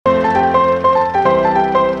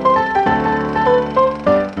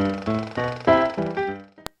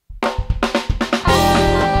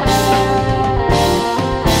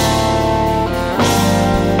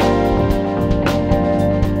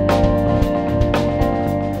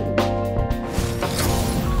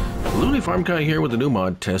Farm Guy here with a new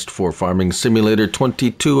mod test for Farming Simulator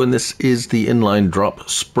 22, and this is the Inline Drop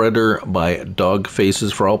Spreader by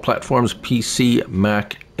Dogface for all platforms, PC,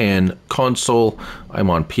 Mac, and console. I'm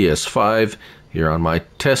on PS5 here on my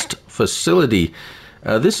test facility.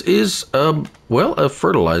 This is, a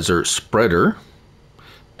fertilizer spreader,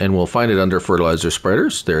 and we'll find it under fertilizer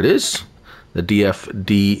spreaders. There it is, the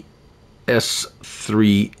DFDS3M,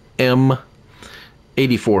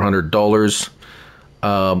 $8,400.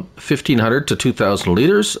 1,500 to 2,000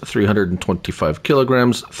 liters, 325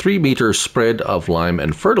 kilograms, 3 meter spread of lime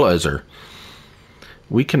and fertilizer.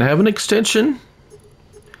 We can have an extension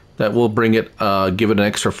that will bring it, give it an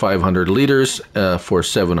extra 500 liters for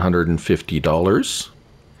 $750.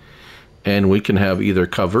 And we can have either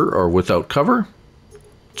cover or without cover.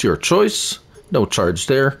 It's your choice. No charge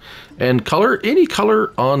there. And color, any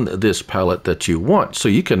color on this palette that you want. So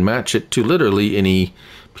you can match it to literally any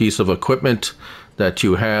piece of equipment that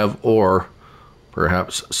you have, or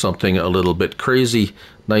perhaps something a little bit crazy.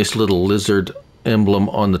 Nice little lizard emblem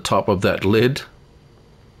on the top of that lid.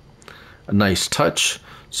 A nice touch,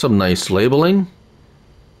 some nice labeling.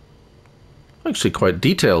 Actually quite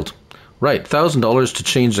detailed. Right, $1,000 to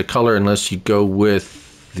change the color unless you go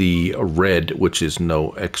with the red, which is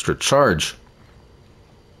no extra charge.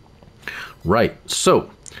 Right,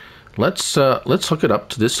 so let's hook it up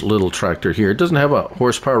to this little tractor here. It doesn't have a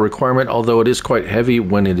horsepower requirement, although it is quite heavy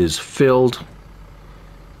when it is filled.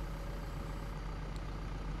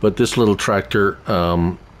 But this little tractor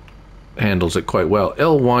handles it quite well.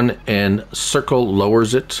 L1 and circle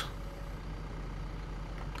lowers it,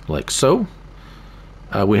 like so.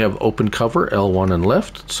 We have open cover, L1 and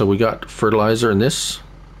left. So we got fertilizer in this.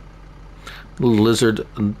 Little lizard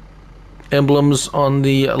emblems on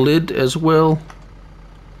the lid as well.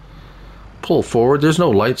 Pull forward. There's no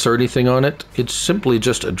lights or anything on it. It's simply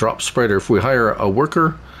just a drop spreader. If we hire a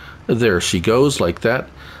worker, there she goes, like that.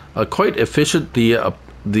 Quite efficient.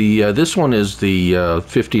 This one is the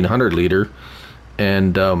 1,500 liter,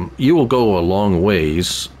 and you will go a long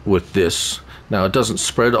ways with this. Now it doesn't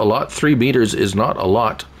spread a lot. 3 meters is not a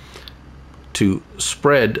lot to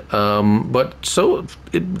spread, but so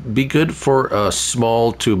it'd be good for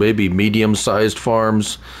small to maybe medium-sized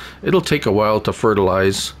farms. It'll take a while to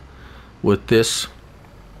fertilize with this.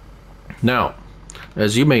 Now,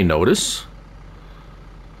 as you may notice,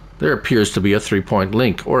 there appears to be a 3-point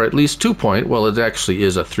link, or at least 2-point. Well, it actually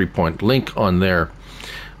is a 3-point link on there.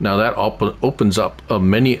 Now that opens up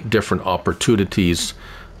many different opportunities.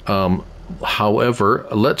 However,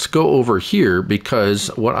 let's go over here,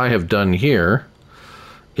 because what I have done here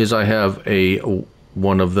is I have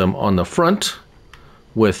one of them on the front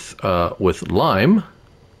with lime,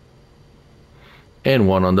 and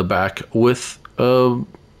one on the back with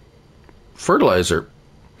fertilizer.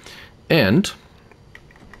 And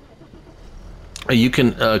you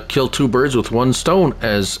can kill 2 birds with 1 stone,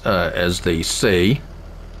 as they say.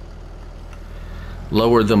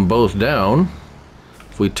 Lower them both down.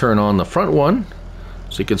 If we turn on the front one,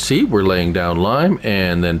 so you can see we're laying down lime,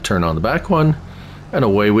 and then turn on the back one, and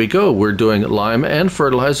away we go. We're doing lime and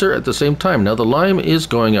fertilizer at the same time. Now the lime is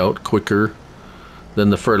going out quicker than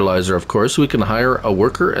the fertilizer, of course. We can hire a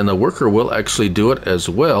worker, and the worker will actually do it as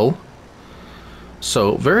well.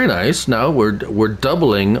 So very nice. Now we're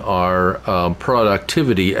doubling our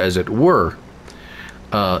productivity, as it were.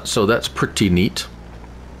 So that's pretty neat.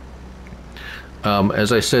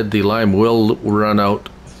 As I said, the lime will run out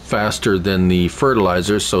faster than the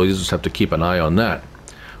fertilizer, so you just have to keep an eye on that.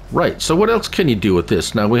 Right, so what else can you do with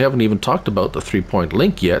this? Now we haven't even talked about the 3-point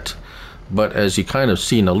link yet, but as you kind of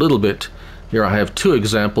seen a little bit, here I have 2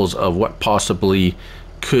 examples of what possibly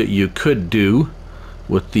you could do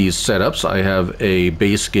with these setups. I have a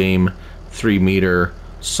base game 3 meter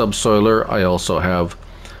subsoiler. I also have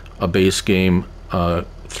a base game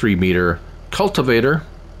 3 meter cultivator.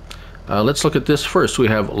 Let's look at this first. We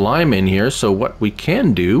have lime in here, so what we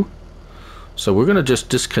can do, so we're going to just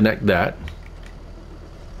disconnect that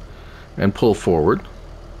and pull forward.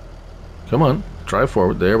 Come on, drive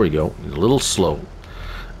forward. There we go. A little slow.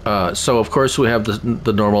 So of course we have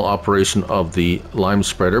the normal operation of the lime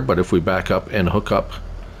spreader, but if we back up and hook up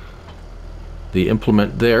the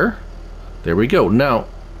implement there we go. Now,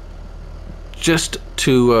 just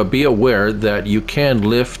to be aware that you can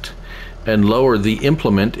lift and lower the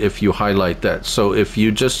implement if you highlight that. So if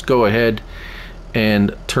you just go ahead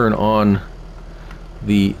and turn on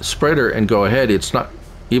the spreader and go ahead, it's not,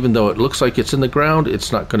 even though it looks like it's in the ground,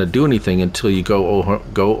 it's not going to do anything until you go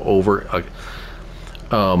over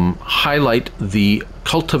highlight the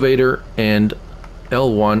cultivator and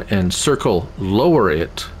L1 and circle lower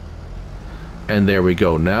it, And there we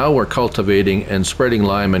go. Now we're cultivating and spreading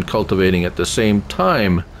lime and cultivating at the same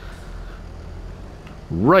time.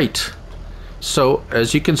 Right. So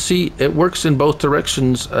as you can see, it works in both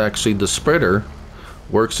directions. Actually, the spreader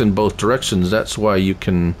works in both directions. That's why you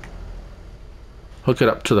can hook it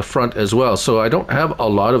up to the front as well. So I don't have a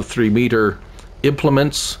lot of 3-meter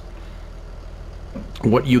implements.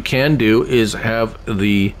 What you can do is have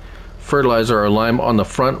the fertilizer or lime on the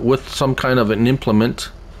front with some kind of an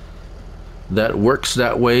implement that works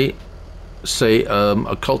that way, say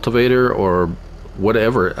a cultivator or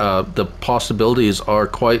whatever. The possibilities are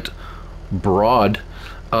quite broad.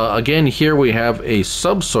 Again, here we have a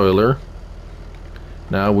subsoiler.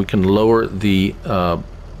 Now we can lower the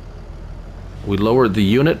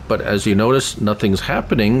unit, but as you notice, nothing's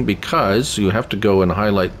happening because you have to go and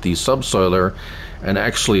highlight the subsoiler and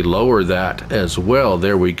actually lower that as well.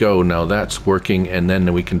 There we go. Now that's working, and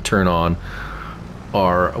then we can turn on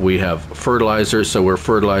we have fertilizer, so we're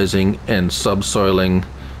fertilizing and subsoiling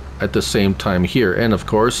at the same time here. And of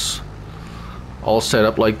course, all set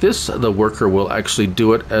up like this, the worker will actually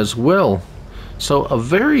do it as well. So a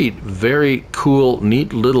very, very cool,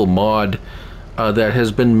 neat little mod that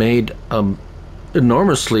has been made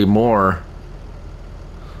enormously more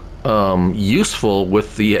useful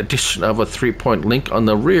with the addition of a 3-point link on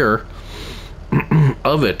the rear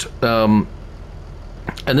of it.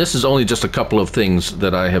 And this is only just a couple of things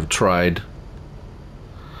that I have tried.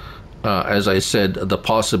 As I said, the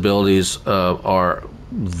possibilities are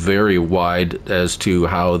very wide as to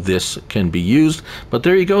how this can be used. But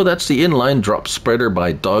there you go. That's the inline drop spreader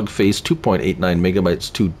by Dogface, 2.89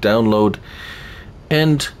 megabytes to download.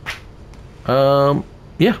 And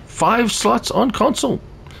yeah, 5 slots on console.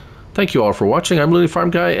 Thank you all for watching. I'm Lily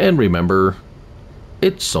Farm Guy, and remember,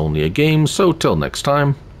 it's only a game. So till next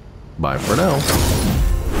time, bye for now.